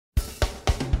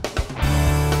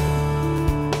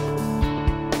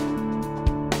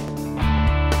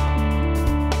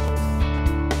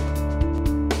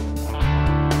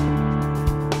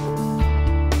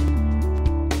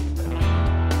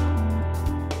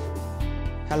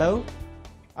Hello,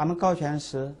 I'm Gaoquan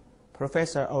Shi,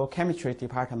 Professor of Chemistry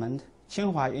Department,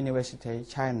 Tsinghua University,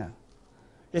 China.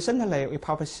 Recently, we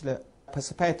published a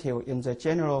perspective in the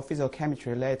General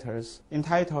Physicochemistry Letters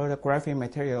entitled Graphene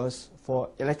Materials for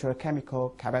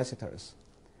Electrochemical Capacitors.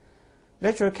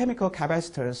 Electrochemical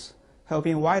capacitors have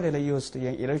been widely used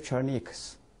in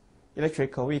electronics,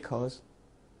 electrical vehicles,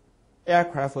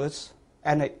 aircrafts,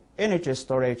 and energy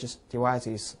storage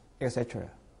devices, etc.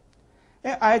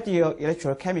 An ideal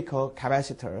electrochemical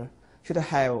capacitor should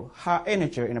have high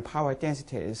energy and power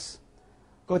densities,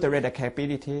 good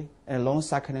redukability, and long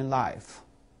cycling life.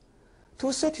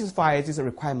 To satisfy this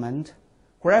requirement,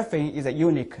 graphene is a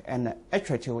unique and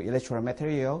attractive electrode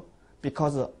material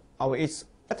because of its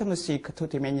atomic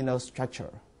two-dimensional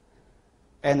structure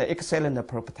and excellent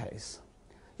properties.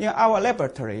 In our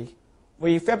laboratory,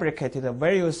 we fabricated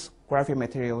various graphene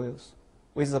materials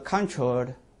with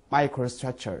controlled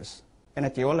microstructures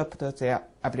and developed their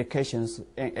applications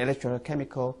in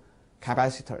electrochemical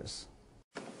capacitors.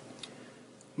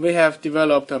 We have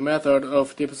developed a method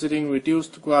of depositing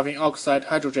reduced graphene oxide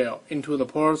hydrogel into the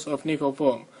pores of nickel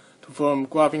foam to form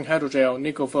graphene hydrogel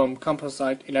nickel foam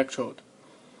composite electrode.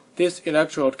 This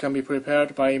electrode can be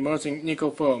prepared by immersing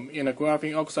nickel foam in a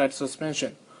graphene oxide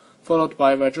suspension, followed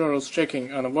by vigorous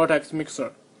shaking on a vortex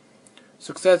mixer.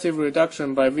 Successive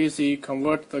reduction by VC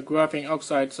convert the graphene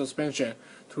oxide suspension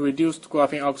to reduced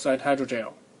graphene oxide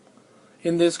hydrogel.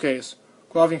 In this case,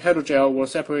 graphene hydrogel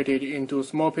was separated into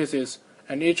small pieces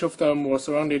and each of them was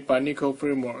surrounded by nickel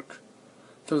framework.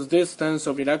 The distance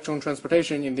of electron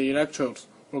transportation in the electrodes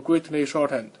were greatly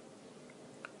shortened.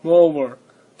 Moreover,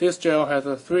 this gel has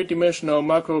a three-dimensional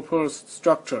macropore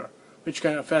structure which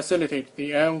can facilitate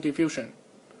the ion diffusion.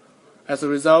 As a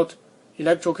result,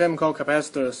 electrochemical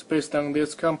capacitors based on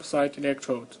this composite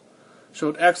electrode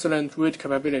showed excellent read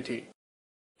capability.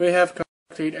 We have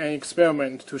conducted an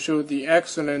experiment to show the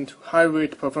excellent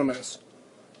high-rate performance.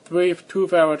 3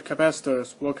 2-farad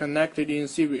capacitors were connected in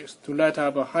series to light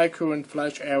up a high-current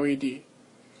flash LED.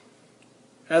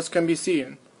 As can be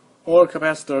seen, all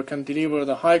capacitor can deliver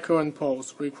the high-current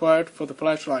pulse required for the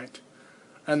flashlight,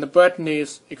 and the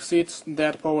brightness exceeds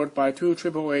that powered by 2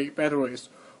 AAA batteries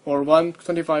or one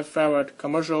 25-farad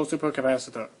commercial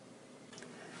supercapacitor.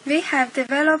 We have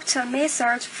developed a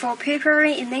method for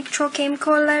preparing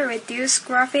electrochemically reduced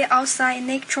graphene oxide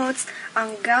electrodes on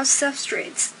gold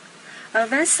substrates.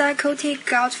 Advanced coated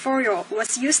gold foil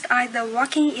was used as the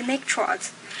working electrode.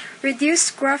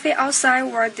 Reduced graphene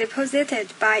oxide were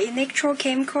deposited by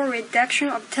electrochemical reduction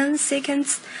of 10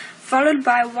 seconds, followed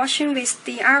by washing with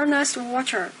deionized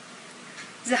water.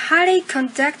 The highly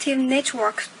conductive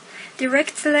network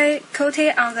directly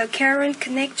coated on the current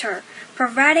connector,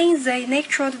 providing the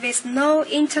electrode with no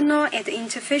internal and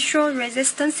interfacial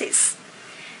resistances.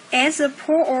 As the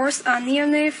pores are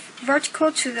nearly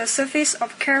vertical to the surface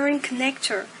of current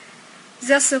connector,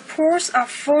 thus the pores are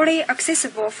fully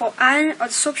accessible for ion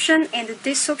adsorption and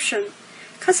desorption.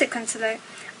 Consequently,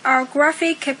 our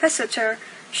graphene capacitor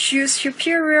shows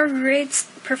superior read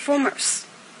performance.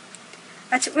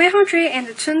 At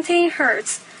 120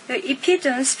 Hz, the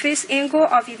impedance phase angle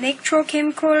of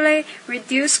electrochemically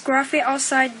reduced graphene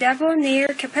oxide double layer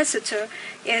capacitor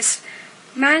is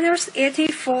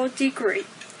 -84 degrees.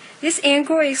 This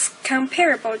angle is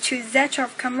comparable to that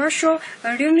of commercial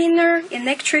aluminum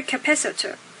electric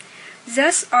capacitor.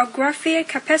 Thus, our graphene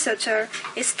capacitor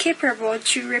is capable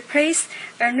to replace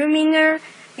aluminum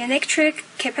electric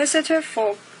capacitor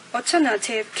for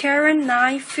alternative current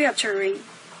line filtering.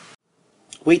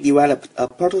 We developed a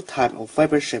prototype of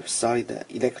fiber-shaped solid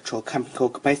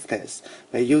electrochemical capacitors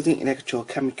by using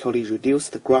electrochemically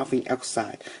reduced graphene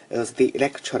oxide as the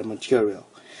electrode material.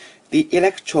 The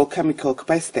electrochemical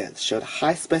capacitors showed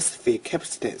high specific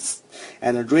capacitance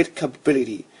and read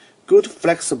capability, good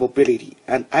flexibility,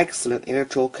 and excellent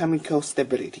electrochemical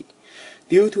stability.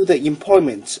 Due to the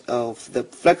employment of the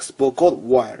flexible gold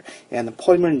wire and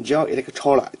polymer gel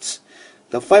electrolytes,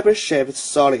 the fiber-shaped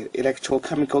solid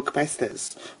electrochemical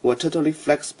capacitors were totally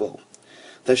flexible.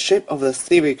 The shape of the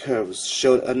Stevie curves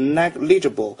showed a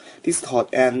negligible distort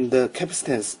and the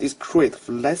capacitance decreased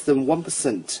for less than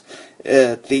 1%.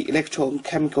 The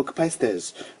electrochemical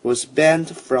capacitors was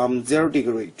bent from 0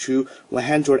 degree to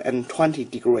 120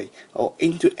 degree or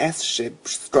into S-shaped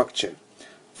structure.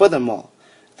 Furthermore,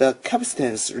 the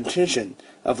capacitance retention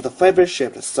of the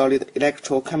fiber-shaped solid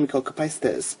electrochemical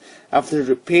capacitors after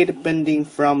repeat bending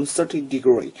from 30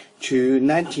 degree to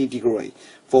 90 degree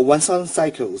for 1000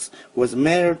 cycles was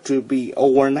measured to be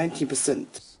over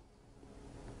 90%.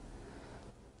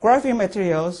 Graphene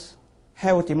materials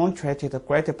have demonstrated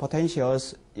great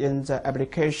potentials in the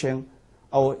application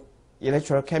of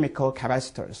electrochemical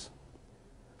capacitors.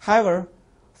 However,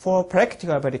 for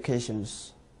practical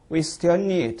applications, we still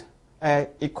need an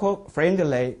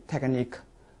eco-friendly technique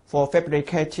for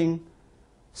fabricating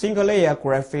single-layer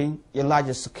graphene in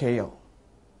large scale.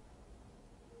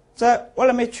 The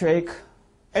volumetric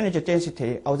energy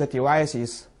density of the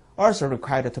devices also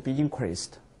required to be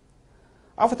increased.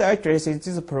 After addressing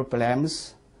these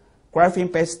problems,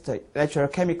 graphene-based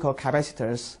electrochemical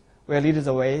capacitors will lead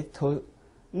the way to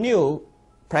new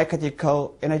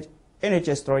practical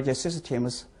energy storage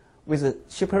systems with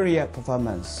superior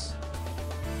performance.